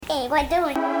Hey, what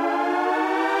doing?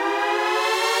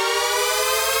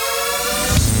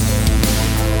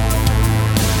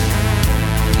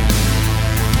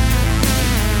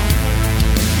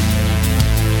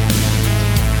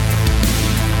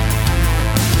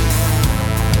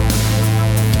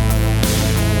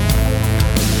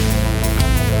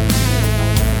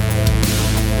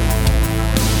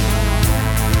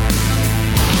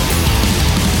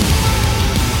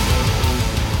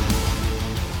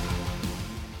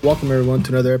 Welcome everyone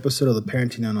to another episode of the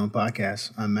Parenting Unknown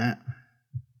podcast. I'm Matt.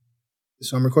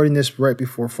 So I'm recording this right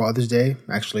before Father's Day,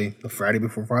 actually the Friday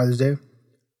before Father's Day.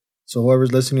 So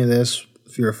whoever's listening to this,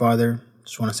 if you're a father,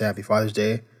 just want to say happy Father's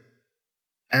Day.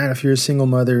 And if you're a single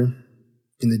mother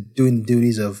doing the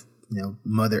duties of,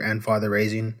 mother and father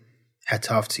raising,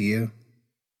 hats off to you.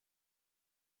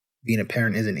 Being a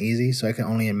parent isn't easy, so I can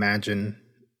only imagine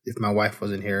if my wife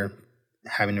wasn't here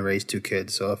having to raise two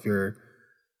kids. So if you're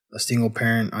a single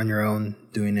parent on your own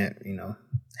doing it,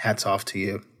 hats off to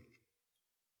you.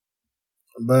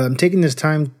 But I'm taking this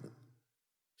time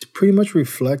to pretty much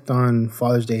reflect on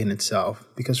Father's Day in itself,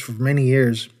 because for many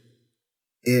years,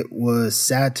 it was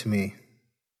sad to me.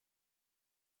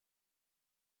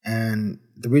 And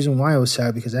the reason why it was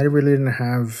sad, because I really didn't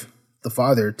have the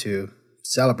father to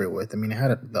celebrate with. I mean, I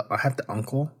had the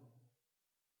uncle,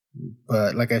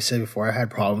 but like I said before, I had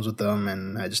problems with them,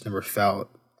 and I just never felt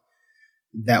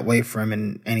that way for him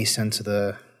in any sense of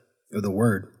the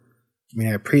word. I mean,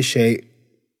 I appreciate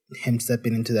him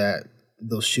stepping into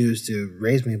those shoes to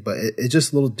raise me, but it's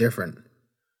just a little different.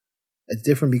 It's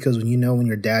different because when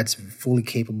your dad's fully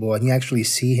capable and you actually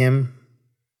see him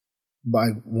by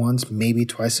once, maybe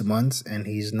twice a month, and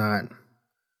he's not,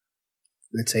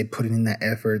 let's say, putting in that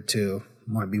effort to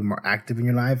want to be more active in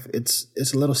your life, it's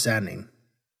a little saddening.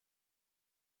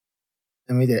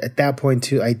 I mean, at that point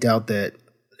too, I doubt that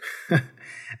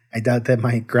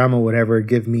my grandma would ever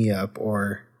give me up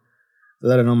or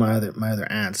let alone my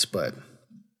other aunts. But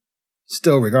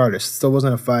still, regardless, it still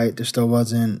wasn't a fight. There still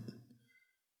wasn't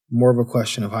more of a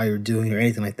question of how you're doing or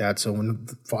anything like that. So when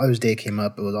Father's Day came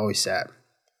up, it was always sad.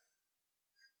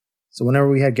 So whenever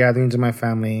we had gatherings in my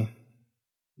family,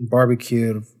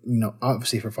 barbecued,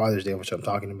 obviously for Father's Day, which I'm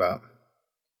talking about,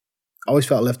 I always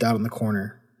felt left out in the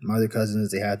corner. My other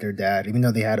cousins, they had their dad. Even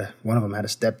though one of them had a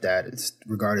stepdad,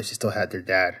 regardless, he still had their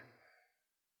dad.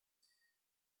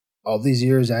 All these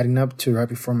years adding up to right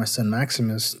before my son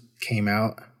Maximus came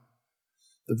out,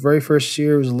 the very first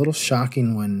year was a little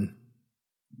shocking when,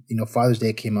 Father's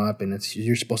Day came up and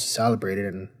you're supposed to celebrate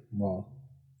it, and, well,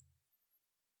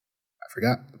 I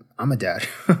forgot I'm a dad.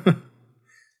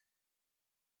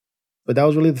 But that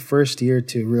was really the first year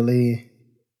to really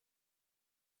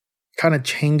kind of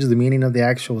change the meaning of the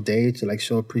actual day, to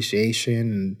show appreciation.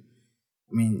 And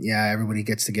I mean, yeah, everybody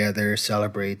gets together,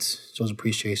 celebrates, shows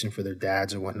appreciation for their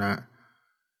dads and whatnot.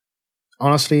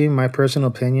 Honestly, my personal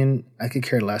opinion, I could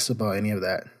care less about any of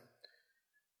that.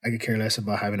 I could care less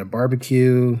about having a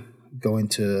barbecue, going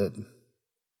to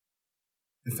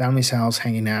the family's house,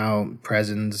 hanging out,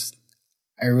 presents.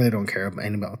 I really don't care about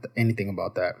anything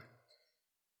about that.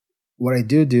 What I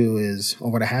do is,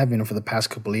 or what I have been for the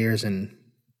past couple of years, and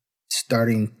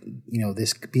starting,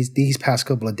 these past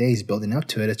couple of days building up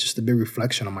to it, it's just a big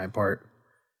reflection on my part.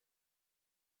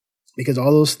 Because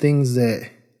all those things that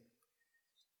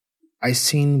I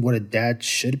seen what a dad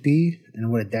should be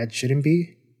and what a dad shouldn't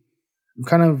be, I'm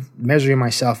kind of measuring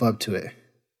myself up to it.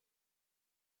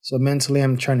 So mentally,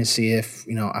 I'm trying to see if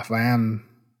I am,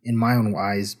 in my own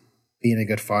eyes, being a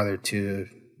good father to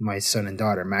my son and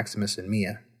daughter, Maximus and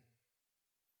Mia.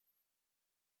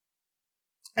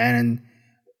 And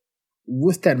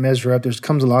with that measure up, there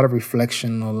comes a lot of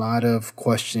reflection, a lot of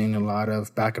questioning, a lot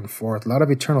of back and forth, a lot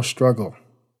of eternal struggle.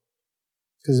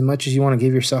 Because as much as you want to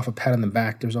give yourself a pat on the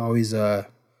back, there's always I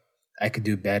could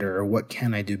do better, or what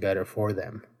can I do better for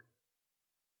them?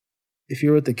 If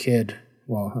you're with a kid,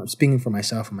 well, I'm speaking for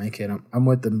myself and my kid, I'm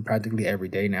with them practically every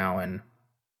day now, and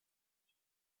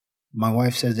my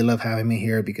wife says they love having me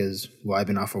here because, well, I've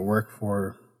been off of work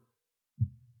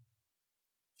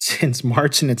since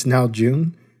March, and it's now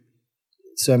June.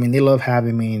 So, I mean, they love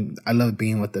having me. I love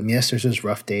being with them. Yes, there's just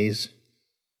rough days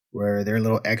where they're a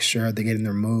little extra. They get in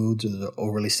their moods, or they're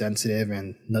overly sensitive,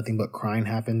 and nothing but crying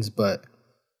happens. But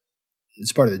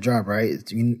it's part of the job, right?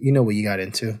 You know what you got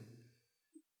into.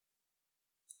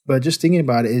 But just thinking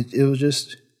about it, it was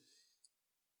just,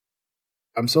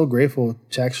 I'm so grateful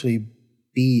to actually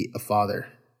be a father.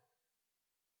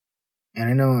 And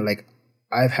I know,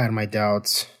 I've had my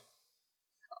doubts.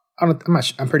 I'm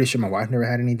pretty sure my wife never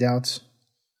had any doubts.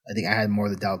 I think I had more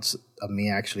of the doubts of me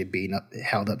actually being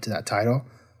held up to that title.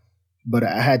 But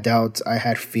I had doubts, I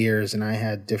had fears, and I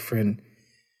had different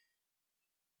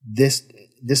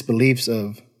disbeliefs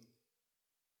of,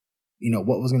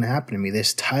 what was going to happen to me.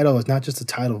 This title is not just the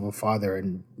title of a father,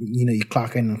 and you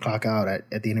clock in and clock out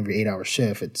at the end of your 8-hour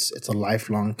shift. It's a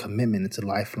lifelong commitment. It's a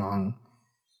lifelong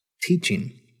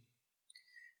teaching.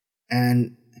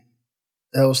 And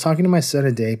I was talking to my son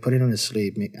today, putting him to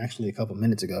sleep, actually a couple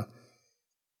minutes ago.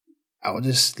 I was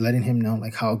just letting him know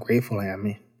like how grateful I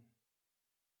am.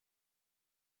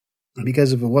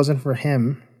 Because if it wasn't for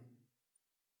him,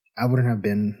 I wouldn't have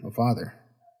been a father.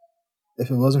 If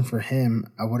it wasn't for him,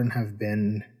 I wouldn't have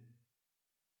been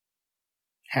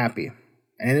happy.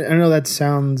 And I know that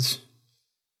sounds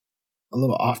a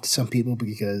little off to some people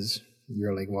because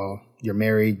you're like, well, you're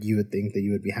married, you would think that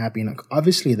you would be happy. And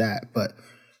obviously that, but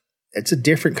it's a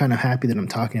different kind of happy that I'm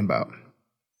talking about.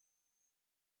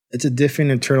 It's a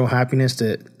different internal happiness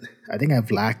that I think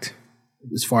I've lacked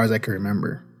as far as I can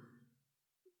remember.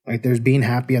 Like there's being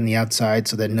happy on the outside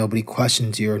so that nobody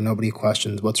questions you or nobody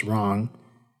questions what's wrong.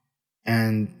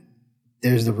 And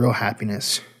there's the real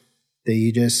happiness that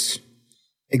you just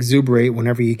exuberate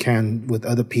whenever you can with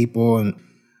other people, and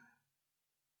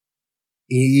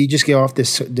you just get off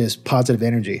this positive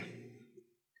energy.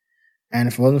 And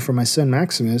if it wasn't for my son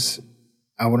Maximus,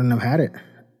 I wouldn't have had it.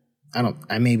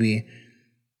 I maybe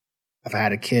if I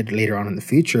had a kid later on in the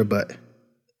future, but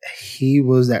he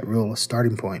was that real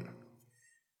starting point.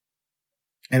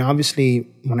 And obviously,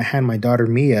 when I had my daughter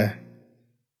Mia,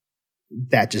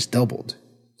 that just doubled.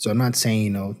 So I'm not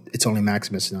saying, it's only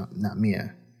Maximus, not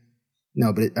Mia.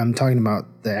 No, but I'm talking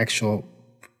about the actual,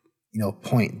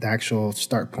 point, the actual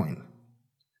start point.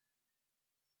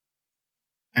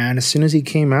 And as soon as he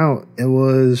came out,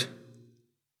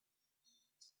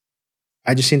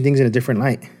 I just seen things in a different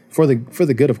light. For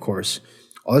the good, of course.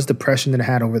 All this depression that I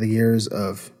had over the years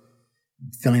of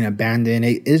feeling abandoned,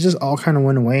 it just all kind of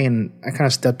went away, and I kind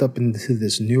of stepped up into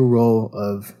this new role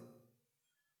of,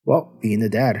 being the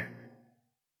dad.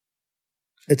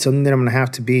 It's something that I'm going to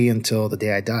have to be until the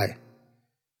day I die.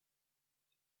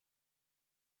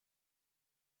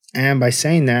 And by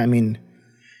saying that,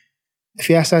 if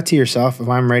you ask that to yourself, if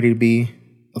I'm ready to be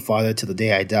a father till the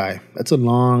day I die, that's a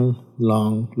long,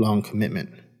 long, long commitment.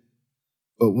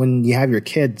 But when you have your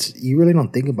kids, you really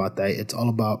don't think about that. It's all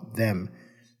about them.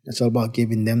 It's all about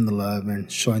giving them the love and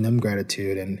showing them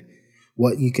gratitude and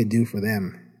what you could do for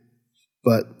them.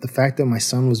 But the fact that my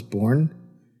son was born,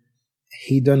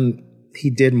 he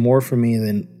did more for me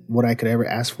than what I could ever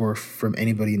ask for from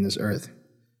anybody in this earth.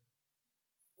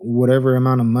 Whatever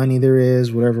amount of money there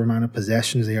is, whatever amount of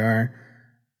possessions there are,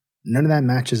 none of that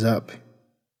matches up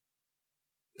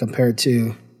compared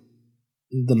to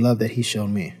the love that he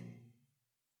showed me.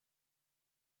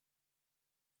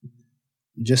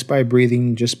 Just by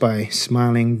breathing, just by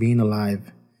smiling, being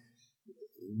alive,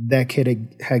 that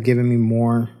kid had given me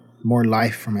more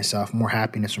life for myself, more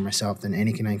happiness for myself than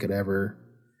anything I could ever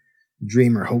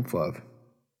dream or hope of.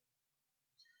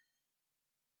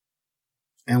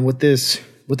 And with this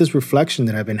reflection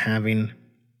that I've been having,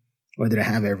 or that I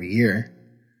have every year,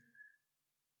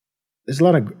 it's a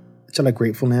lot of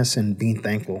gratefulness and being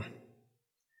thankful.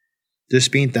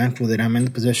 Just being thankful that I'm in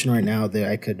the position right now that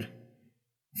I could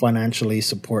financially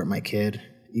support my kid,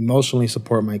 emotionally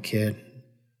support my kid.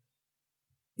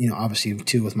 Obviously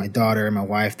too with my daughter and my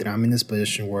wife, that I'm in this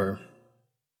position where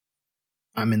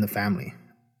I'm in the family.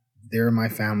 They're my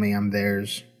family, I'm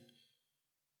theirs.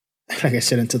 Like I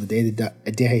said, until the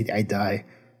day I die,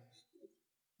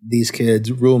 these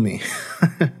kids rule me.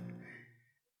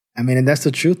 And that's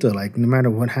the truth though. Like no matter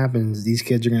what happens, these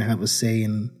kids are gonna have a say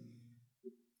in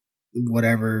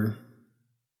whatever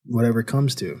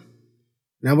comes to.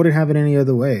 And I wouldn't have it any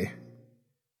other way.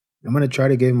 I'm going to try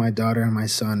to give my daughter and my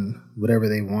son whatever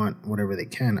they want, whatever they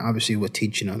can. Obviously, with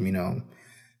teaching them,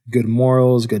 good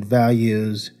morals, good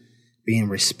values, being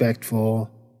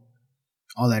respectful,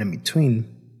 all that in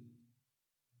between.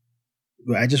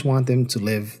 But I just want them to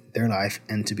live their life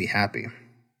and to be happy.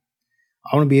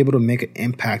 I want to be able to make an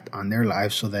impact on their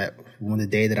lives so that when the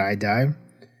day that I die,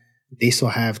 they still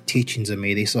have teachings of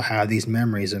me. They still have these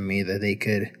memories of me that they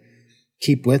could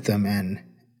keep with them. And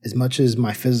as much as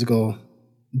my physical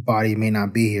body may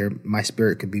not be here, my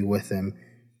spirit could be with them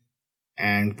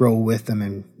and grow with them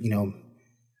and,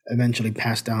 eventually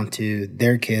pass down to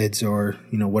their kids or,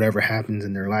 whatever happens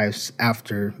in their lives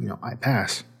after, I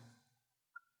pass.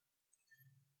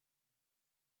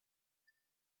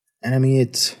 And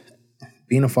it's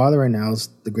being a father right now is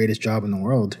the greatest job in the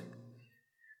world.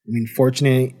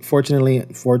 Fortunately, unfortunately,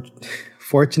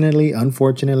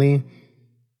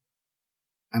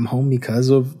 I'm home because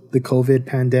of the COVID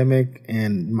pandemic,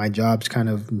 and my job's kind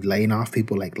of laying off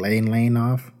people, like laying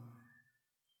off.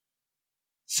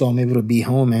 So I'm able to be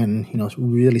home and,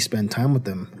 really spend time with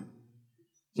them.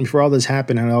 And before all this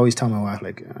happened, I'd always tell my wife,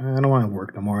 like, I don't want to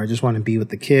work no more. I just want to be with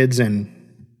the kids, and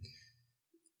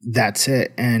that's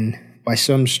it. And by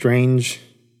some strange,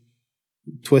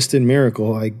 twisted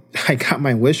miracle, I got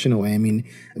my wish in a way. I mean,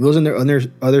 if it was under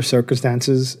other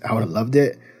circumstances, I would have loved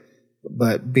it.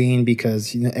 But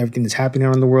because everything that's happening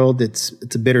around the world, it's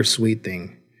a bittersweet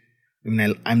thing. I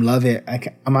mean, I love it.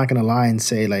 I'm not gonna lie and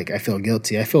say like I feel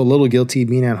guilty. I feel a little guilty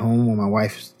being at home when my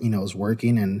wife, is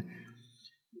working and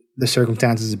the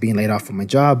circumstances of being laid off from my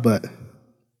job. But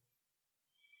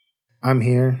I'm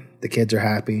here. The kids are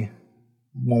happy.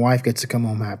 My wife gets to come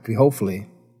home happy, hopefully.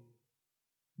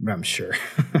 But I'm sure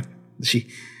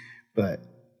but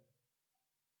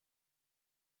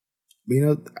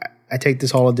I take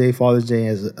this holiday, Father's Day,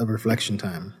 as a reflection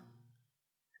time.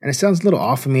 And it sounds a little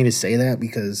off of me to say that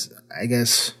because I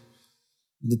guess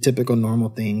the typical normal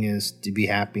thing is to be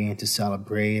happy and to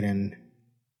celebrate and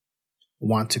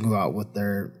want to go out with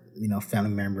their,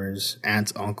 family members,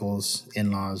 aunts, uncles,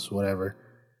 in-laws, whatever.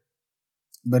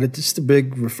 But it's just a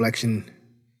big reflection.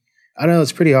 I don't know,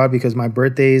 it's pretty odd because my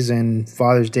birthdays and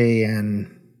Father's Day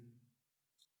and,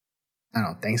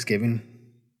 Thanksgiving,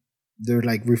 they're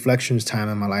like reflections time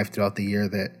in my life throughout the year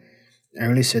that I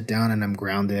really sit down and I'm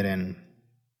grounded and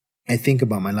I think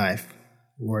about my life,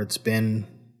 where it's been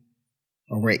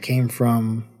or where it came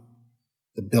from,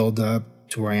 the build up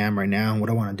to where I am right now and what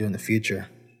I want to do in the future.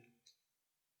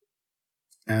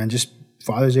 And just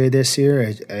Father's Day this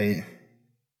year,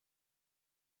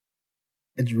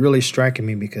 it's really striking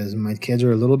me because my kids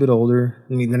are a little bit older.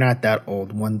 I mean, they're not that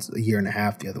old. One's a year and a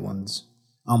half, the other one's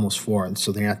almost 4, and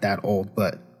so they're not that old.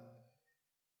 But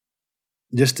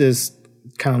just this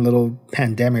kind of little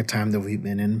pandemic time that we've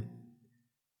been in,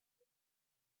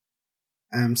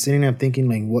 I'm sitting there thinking,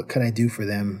 like, what could I do for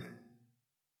them?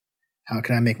 How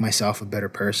can I make myself a better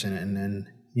person? And then,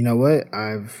 you know what?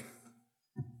 I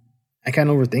kind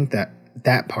of overthink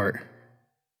that part.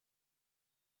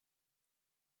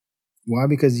 Why?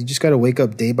 Because you just got to wake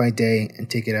up day by day and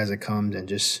take it as it comes and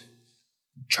just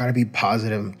try to be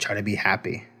positive, try to be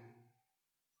happy.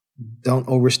 Don't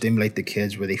overstimulate the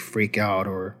kids where they freak out,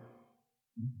 or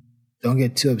don't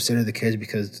get too upset at the kids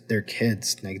because they're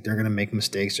kids. Like, they're going to make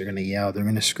mistakes. They're going to yell. They're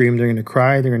going to scream. They're going to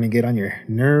cry. They're going to get on your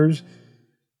nerves.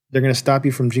 They're going to stop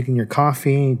you from drinking your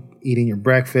coffee, eating your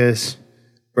breakfast,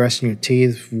 brushing your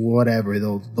teeth, whatever.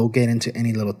 They'll get into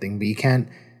any little thing, but you can't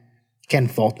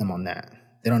fault them on that.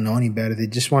 They don't know any better. They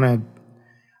just want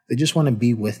to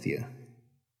be with you.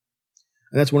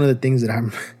 And that's one of the things that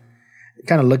I'm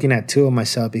kind of looking at too of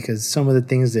myself, because some of the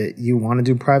things that you want to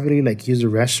do privately, like use the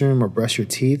restroom or brush your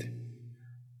teeth,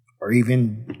 or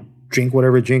even drink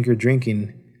whatever drink you're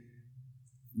drinking,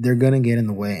 they're going to get in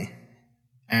the way.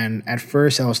 And at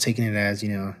first I was taking it as,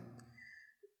 I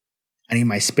need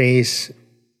my space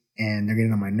and they're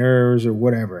getting on my nerves or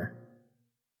whatever.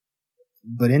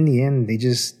 But in the end,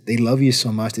 they love you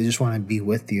so much. They just want to be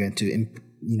with you and to,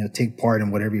 take part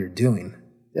in whatever you're doing.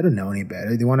 They don't know any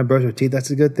better. They want to brush their teeth. That's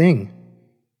a good thing.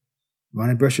 You want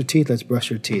to brush your teeth? Let's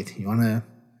brush your teeth. You want to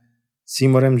see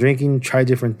what I'm drinking? Try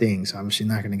different things. Obviously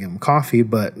not going to give them coffee,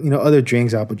 but, other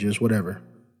drinks, apple juice, whatever.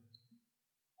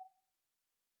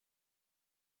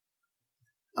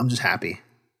 I'm just happy.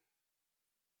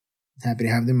 Happy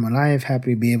to have them in my life.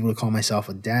 Happy to be able to call myself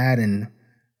a dad. And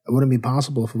it wouldn't be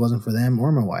possible if it wasn't for them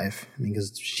or my wife. I mean,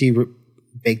 because she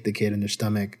baked the kid in their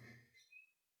stomach.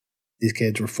 These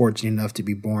kids were fortunate enough to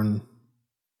be born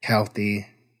healthy.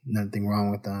 Nothing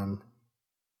wrong with them.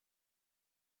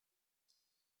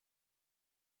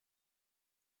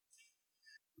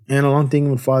 And along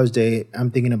thinking with Father's Day,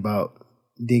 I'm thinking about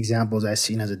the examples I've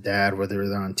seen as a dad, whether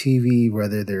they're on TV,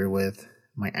 whether they're with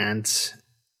my aunts,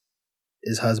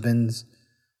 his husbands,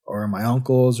 or my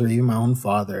uncles, or even my own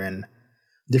father, and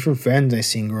different friends I've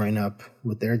seen growing up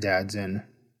with their dads. And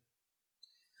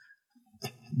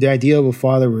the idea of a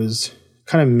father was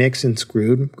kind of mixed and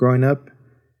screwed growing up,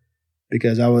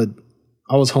 because I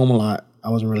was home a lot. I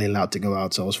wasn't really allowed to go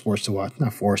out, so I was forced to watch,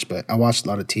 not forced, but I watched a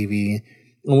lot of TV.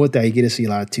 And with that, you get to see a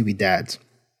lot of TV dads.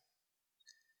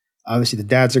 Obviously, the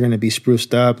dads are going to be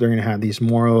spruced up. They're going to have these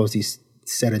morals, these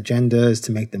set agendas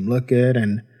to make them look good.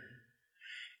 And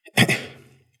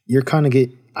you're kind of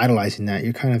idolizing that.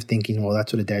 You're kind of thinking, well,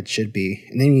 that's what a dad should be.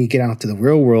 And then you get out to the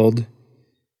real world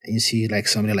and you see like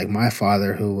somebody like my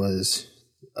father, who was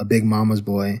a big mama's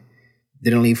boy,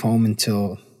 didn't leave home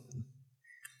until,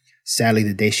 sadly,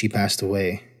 the day she passed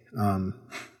away.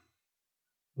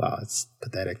 Wow, it's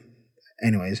pathetic.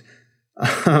 Anyways,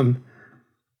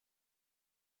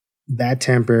 bad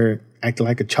temper, acted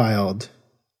like a child,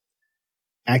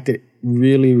 acted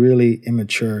really, really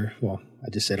immature. Well, I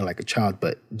just said it like a child,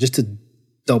 but just a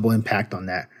double impact on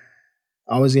that.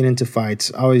 Always getting into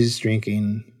fights, always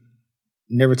drinking,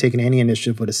 never taking any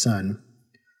initiative with a son.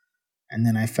 And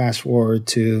then I fast forward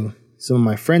to some of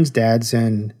my friends' dads,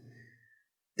 and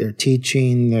they're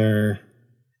teaching, they're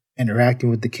interacting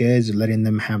with the kids, they're letting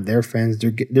them have their friends,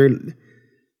 they're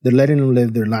letting them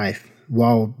live their life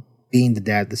while being the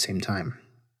dad at the same time.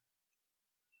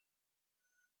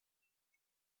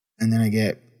 And then I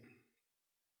get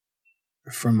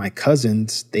from my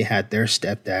cousins, they had their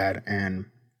stepdad, and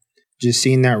just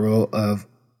seeing that role of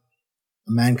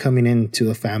a man coming into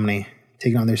a family,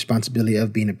 taking on the responsibility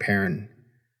of being a parent,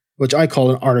 which I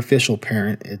call an artificial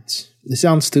parent. It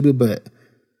sounds stupid, but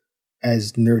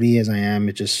as nerdy as I am,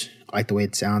 I like the way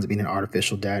it sounds, being an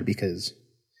artificial dad, because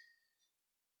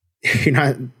you're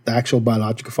not the actual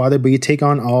biological father, but you take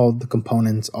on all the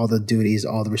components, all the duties,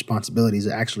 all the responsibilities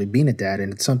of actually being a dad,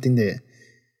 and it's something that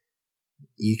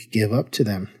you could give up to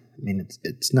them. I mean,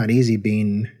 it's not easy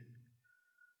being.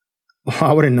 Well,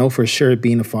 I wouldn't know for sure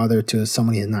being a father to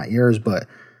somebody who's not yours, but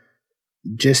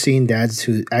just seeing dads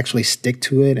who actually stick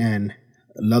to it and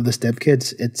love the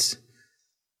stepkids,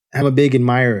 I'm a big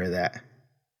admirer of that.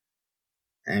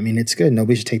 I mean, it's good.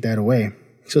 Nobody should take that away.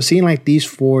 So seeing like these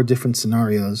 4 different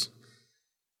scenarios,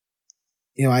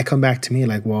 I come back to me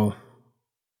like, well,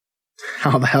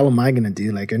 how the hell am I going to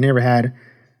do? Like, I never had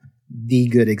the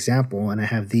good example, and I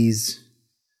have these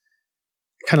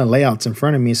kind of layouts in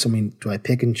front of me. So, I mean, do I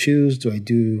pick and choose? Do I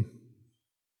do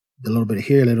a little bit of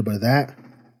here, a little bit of that?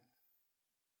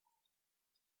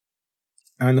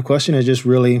 And the question is just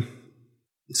really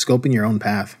scoping your own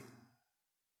path,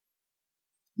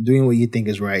 doing what you think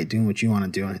is right, doing what you want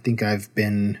to do. And I think I've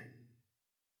been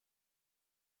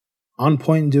on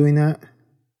point in doing that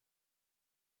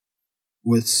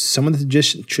with some of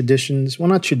the traditions. Well,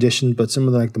 not traditions, but some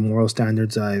of the moral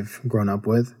standards I've grown up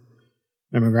with.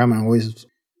 And my grandma always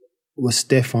was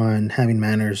stiff on having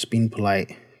manners, being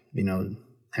polite,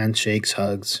 handshakes,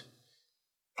 hugs,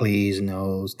 please,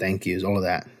 no's, thank yous, all of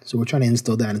that. So we're trying to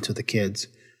instill that into the kids.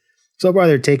 So far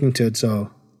they're taking to it, so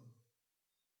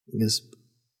I guess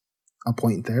I'll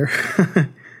point there.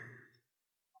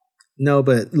 No,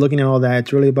 but looking at all that,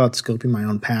 it's really about scoping my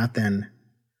own path and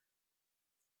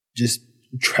just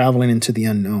traveling into the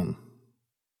unknown.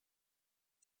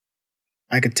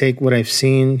 I could take what I've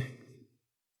seen,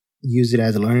 use it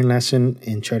as a learning lesson,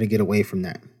 and try to get away from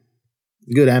that.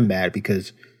 Good and bad,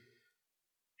 because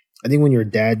I think when you're a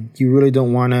dad, you really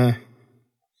don't want to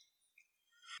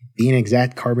be an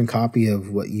exact carbon copy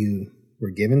of what you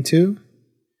were given to.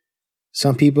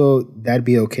 Some people, that'd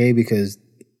be okay because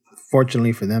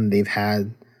fortunately for them, they've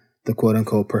had the quote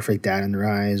unquote perfect dad in their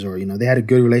eyes, or, they had a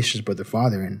good relationship with their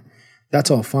father, and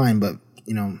that's all fine. But,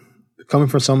 coming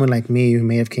from someone like me who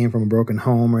may have came from a broken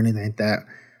home or anything like that,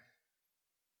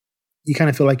 you kind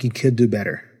of feel like you could do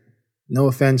better. No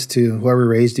offense to whoever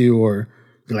raised you, or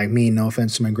like me, no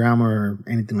offense to my grandma or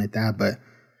anything like that, but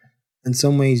in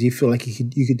some ways you feel like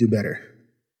you could do better.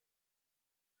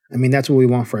 I mean, that's what we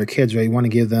want for our kids, right? We want to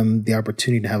give them the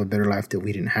opportunity to have a better life that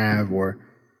we didn't have, or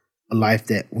a life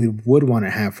that we would want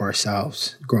to have for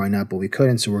ourselves growing up, but we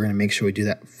couldn't, so we're going to make sure we do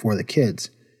that for the kids.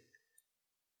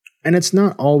 And it's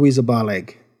not always about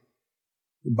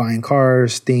buying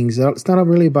cars, things. It's not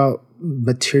really about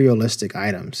materialistic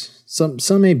items.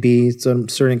 Some may be, some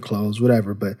certain clothes,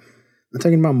 whatever, but I'm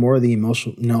talking about more of the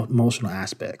emotional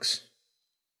aspects.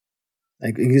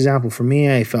 Like, example, for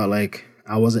me, I felt like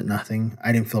I wasn't nothing.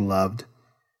 I didn't feel loved.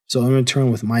 So in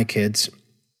return with my kids,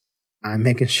 I'm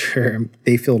making sure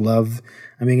they feel loved.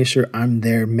 I'm making sure I'm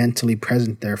there, mentally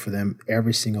present there for them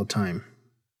every single time.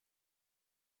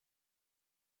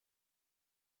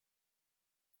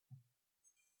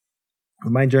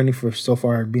 My journey for so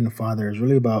far being a father is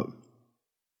really about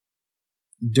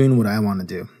doing what I want to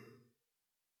do.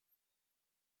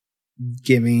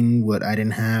 Giving what I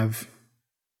didn't have,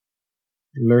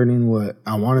 learning what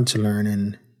I wanted to learn,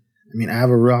 and I have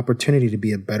a real opportunity to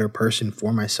be a better person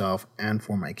for myself and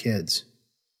for my kids.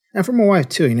 And for my wife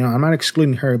too, I'm not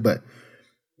excluding her, but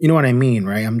you know what I mean,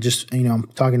 right? I'm just, I'm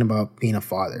talking about being a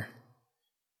father.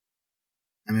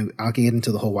 I'll get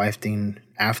into the whole wife thing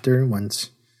after, once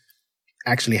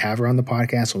I actually have her on the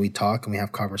podcast, so we talk and we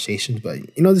have conversations. But,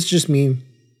 this is just me.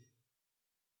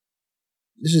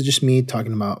 This is just me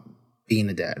talking about being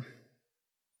a dad.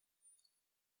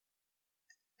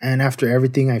 And after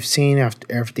everything I've seen, after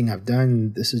everything I've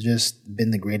done, this has just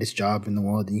been the greatest job in the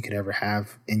world that you could ever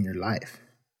have in your life.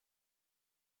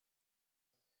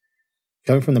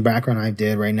 Coming from the background I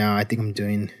did right now, I think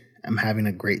I'm having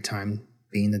a great time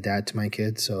being the dad to my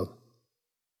kids. So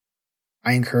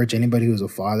I encourage anybody who's a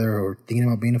father or thinking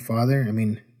about being a father, I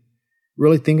mean,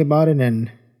 really think about it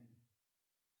and,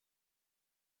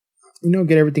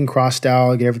 get everything crossed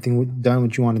out, get everything done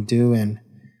what you want to do, and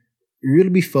really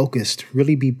be focused,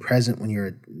 really be present when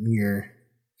you're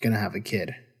going to have a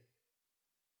kid.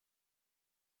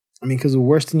 I mean, because the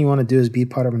worst thing you want to do is be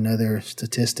part of another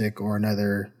statistic or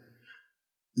another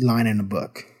line in a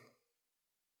book.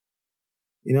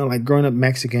 Like growing up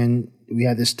Mexican, we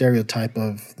had this stereotype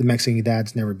of the Mexican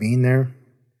dad's never being there.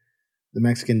 The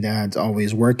Mexican dad's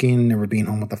always working, never being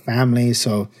home with the family.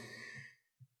 So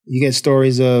you get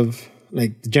stories of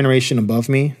like the generation above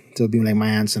me, so it'll be like my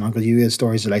aunts and uncles. You get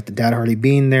stories of like the dad hardly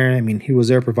being there. I mean, he was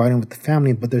there providing with the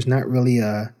family, but there's not really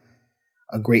a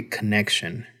great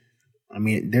connection. I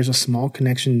mean, there's a small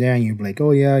connection there, and you're like,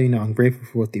 oh yeah, I'm grateful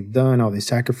for what they've done, all they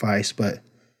sacrificed, but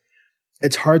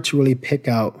it's hard to really pick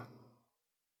out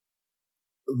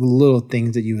the little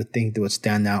things that you would think that would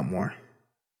stand out more.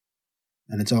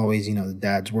 And it's always, the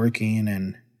dad's working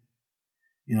and,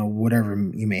 whatever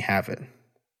you may have it.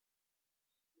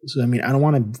 So, I mean, I don't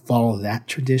want to follow that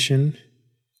tradition.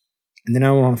 And then I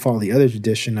don't want to follow the other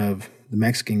tradition of the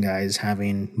Mexican guys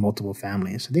having multiple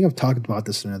families. I think I've talked about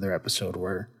this in another episode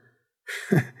where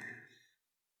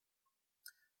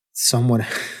somewhat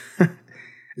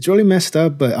it's really messed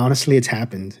up, but honestly it's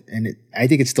happened, and I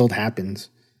think it still happens.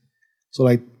 So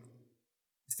like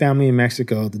family in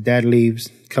Mexico, the dad leaves,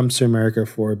 comes to America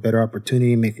for a better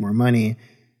opportunity, make more money,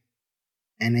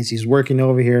 and as he's working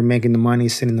over here, making the money,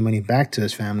 sending the money back to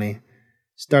his family,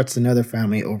 starts another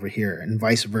family over here, and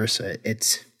vice versa.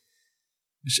 It's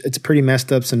a pretty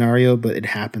messed up scenario, but it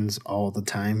happens all the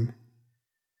time.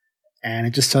 And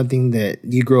it's just something that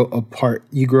you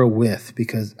grow with,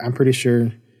 because I'm pretty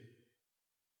sure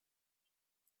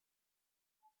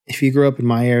if you grew up in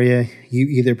my area, you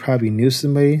either probably knew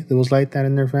somebody that was like that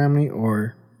in their family,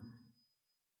 or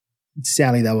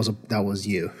sadly that was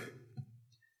you.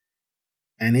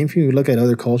 And if you look at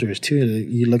other cultures too,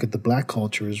 you look at the black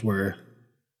cultures where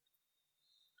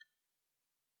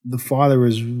the father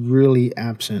is really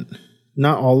absent.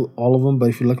 Not all of them, but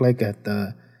if you look like at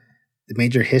the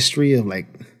major history of like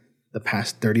the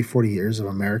past 30, 40 years of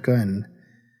America and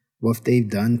what they've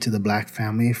done to the black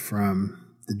family, from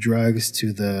the drugs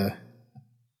to the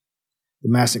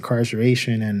mass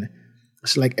incarceration, and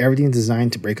it's like everything's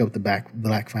designed to break up the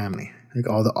black family. Like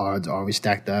all the odds are always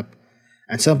stacked up.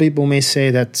 And some people may say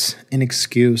that's an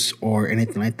excuse or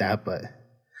anything like that, but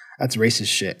that's racist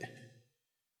shit.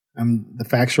 The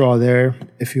facts are all there.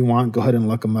 If you want, go ahead and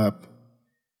look them up.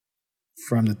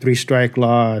 From the 3-strike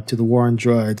law to the war on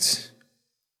drugs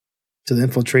to the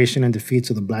infiltration and defeats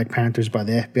of the Black Panthers by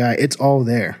the FBI, it's all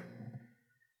there.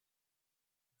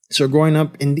 So growing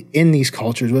up in these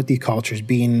cultures, with these cultures,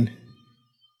 being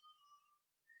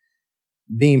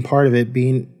part of it,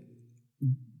 being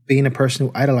a person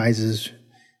who idolizes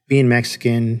being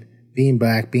Mexican, being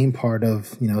black, being part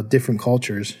of different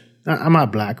cultures. I'm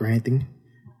not black or anything,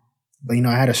 but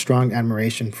I had a strong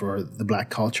admiration for the black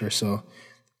culture, so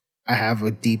I have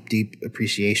a deep, deep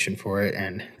appreciation for it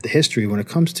and the history when it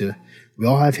comes to. We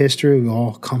all have history. We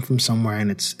all come from somewhere, and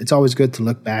it's always good to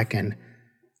look back and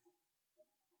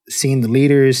seeing the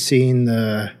leaders, seeing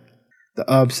the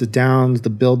ups, the downs, the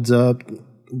builds up,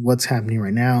 what's happening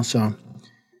right now. So,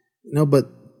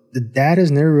 but the dad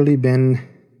has never really been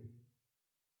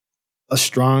a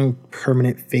strong,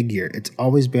 permanent figure. It's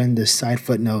always been this side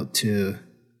footnote to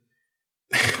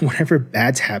whatever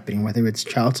bad's happening, whether it's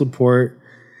child support,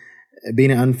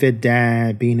 being an unfit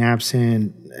dad, being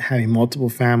absent, having multiple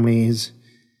families,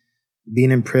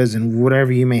 being in prison,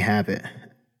 whatever you may have it.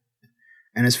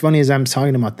 And as funny as I'm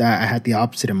talking about that, I had the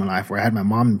opposite in my life, where I had my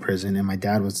mom in prison and my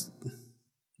dad was,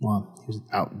 he was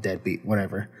out, deadbeat,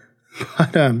 whatever.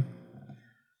 But,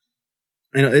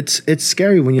 it's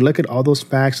scary when you look at all those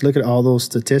facts, look at all those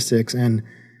statistics, and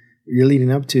you're leading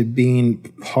up to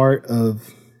being part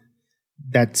of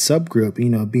that subgroup,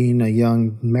 being a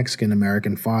young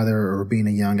Mexican-American father or being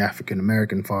a young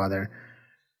African-American father.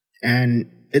 And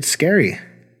it's scary.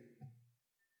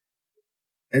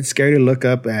 It's scary to look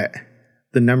up at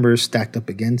the numbers stacked up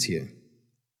against you.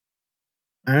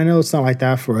 And I know it's not like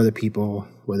that for other people,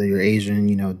 whether you're Asian,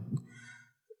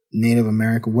 Native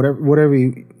American, whoever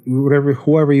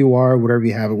you are, whatever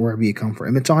you have, wherever you come from.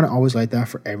 And it's not always like that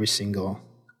for every single,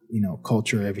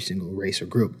 culture, every single race or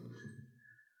group.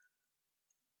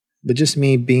 But just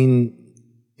me being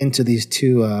into these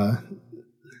two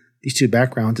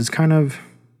backgrounds, it's kind of,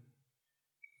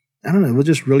 I don't know, it was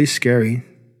just really scary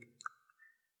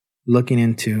looking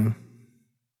into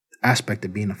the aspect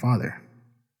of being a father.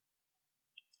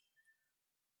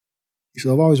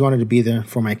 So I've always wanted to be there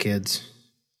for my kids.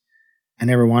 I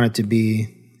never wanted to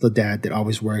be the dad that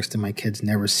always works that my kids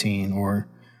never seen or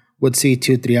would see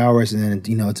 2-3 hours and then,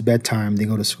 it's bedtime, they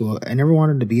go to school. I never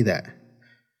wanted to be that.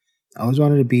 I always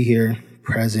wanted to be here,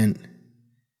 present,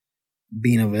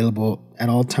 being available at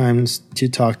all times to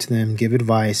talk to them, give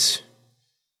advice,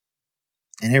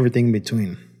 and everything in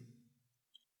between.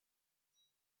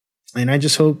 And I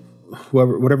just hope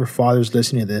whatever father's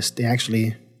listening to this, they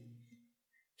actually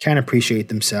can appreciate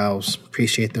themselves,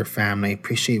 appreciate their family,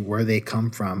 appreciate where they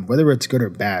come from, whether it's good or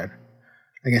bad.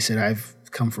 Like I said, I've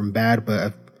come from bad,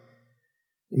 but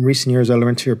in recent years, I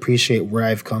learned to appreciate where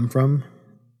I've come from,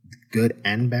 good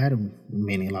and bad,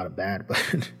 meaning a lot of bad,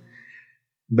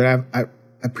 but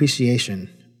appreciation.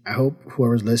 I hope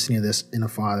whoever's listening to this in a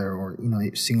father or,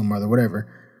 single mother,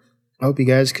 whatever, I hope you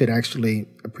guys could actually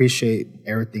appreciate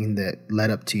everything that led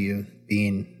up to you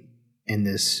being in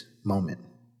this moment.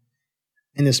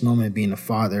 In this moment, being a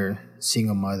father,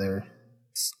 single mother,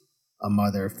 a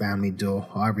mother, family dual,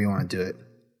 however you want to do it.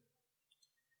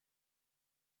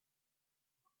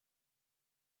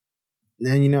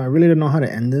 And, I really don't know how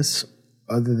to end this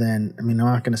other than, I'm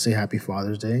not going to say Happy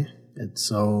Father's Day. It's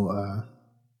so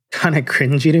kind of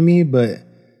cringy to me, but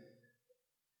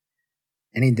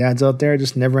any dads out there,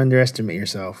 just never underestimate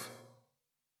yourself.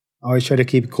 Always try to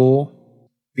keep cool,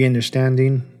 be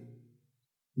understanding,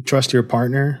 trust your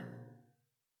partner,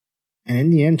 and in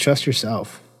the end, trust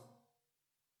yourself.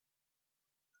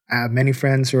 I have many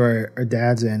friends who are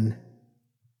dads, and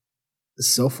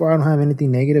so far I don't have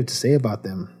anything negative to say about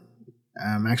them.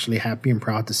 I'm actually happy and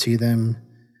proud to see them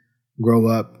grow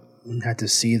up and had to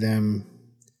see them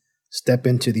step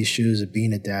into these shoes of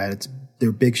being a dad.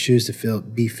 They're big shoes to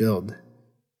be filled.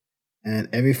 And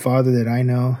every father that I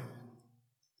know,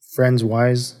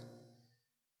 friends-wise,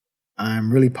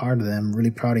 I'm really proud of them,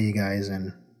 really proud of you guys.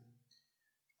 And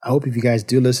I hope if you guys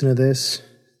do listen to this,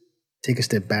 take a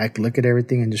step back, look at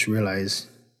everything, and just realize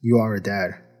you are a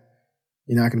dad.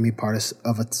 You're not going to be part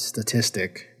of a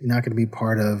statistic. You're not going to be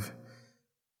part of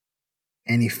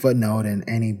any footnote in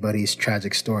anybody's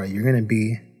tragic story. You're going to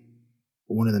be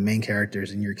one of the main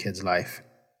characters in your kid's life.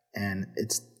 And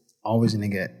it's always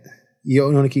going to you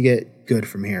only can get good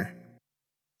from here.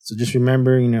 So just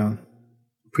remember,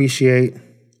 appreciate,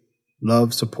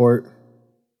 love, support,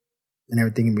 and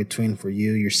everything in between for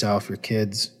you, yourself, your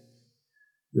kids,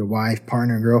 your wife,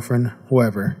 partner, girlfriend,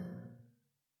 whoever.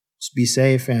 Just be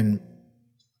safe and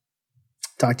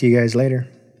talk to you guys later.